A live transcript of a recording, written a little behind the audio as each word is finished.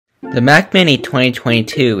The Mac Mini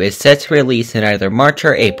 2022 is set to release in either March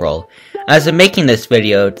or April. As of making this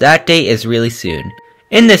video, that date is really soon.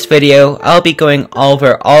 In this video, I'll be going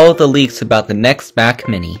over all of the leaks about the next Mac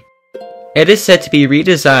Mini. It is said to be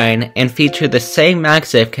redesigned and feature the same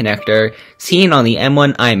MagSafe connector seen on the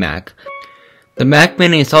M1 iMac. The Mac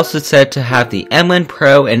Mini is also said to have the M1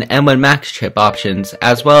 Pro and M1 Max chip options,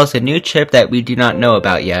 as well as a new chip that we do not know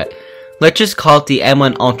about yet. Let's just call it the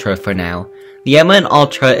M1 Ultra for now. The M1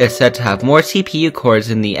 Ultra is said to have more CPU cores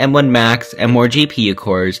than the M1 Max and more GPU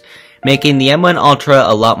cores, making the M1 Ultra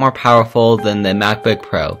a lot more powerful than the MacBook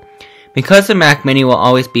Pro. Because the Mac Mini will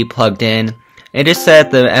always be plugged in, it is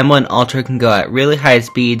said the M1 Ultra can go at really high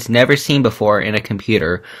speeds never seen before in a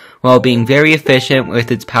computer, while being very efficient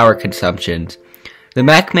with its power consumptions. The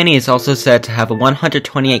Mac Mini is also said to have a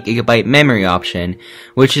 128GB memory option,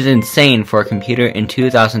 which is insane for a computer in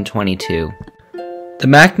 2022. The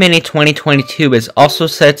Mac Mini 2022 is also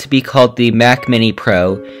said to be called the Mac Mini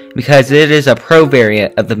Pro, because it is a Pro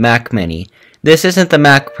variant of the Mac Mini. This isn't the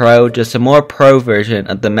Mac Pro, just a more Pro version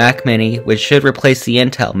of the Mac Mini, which should replace the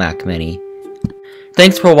Intel Mac Mini.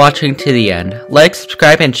 Thanks for watching to the end. Like,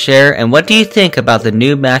 subscribe, and share, and what do you think about the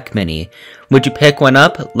new Mac Mini? Would you pick one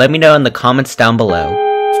up? Let me know in the comments down below.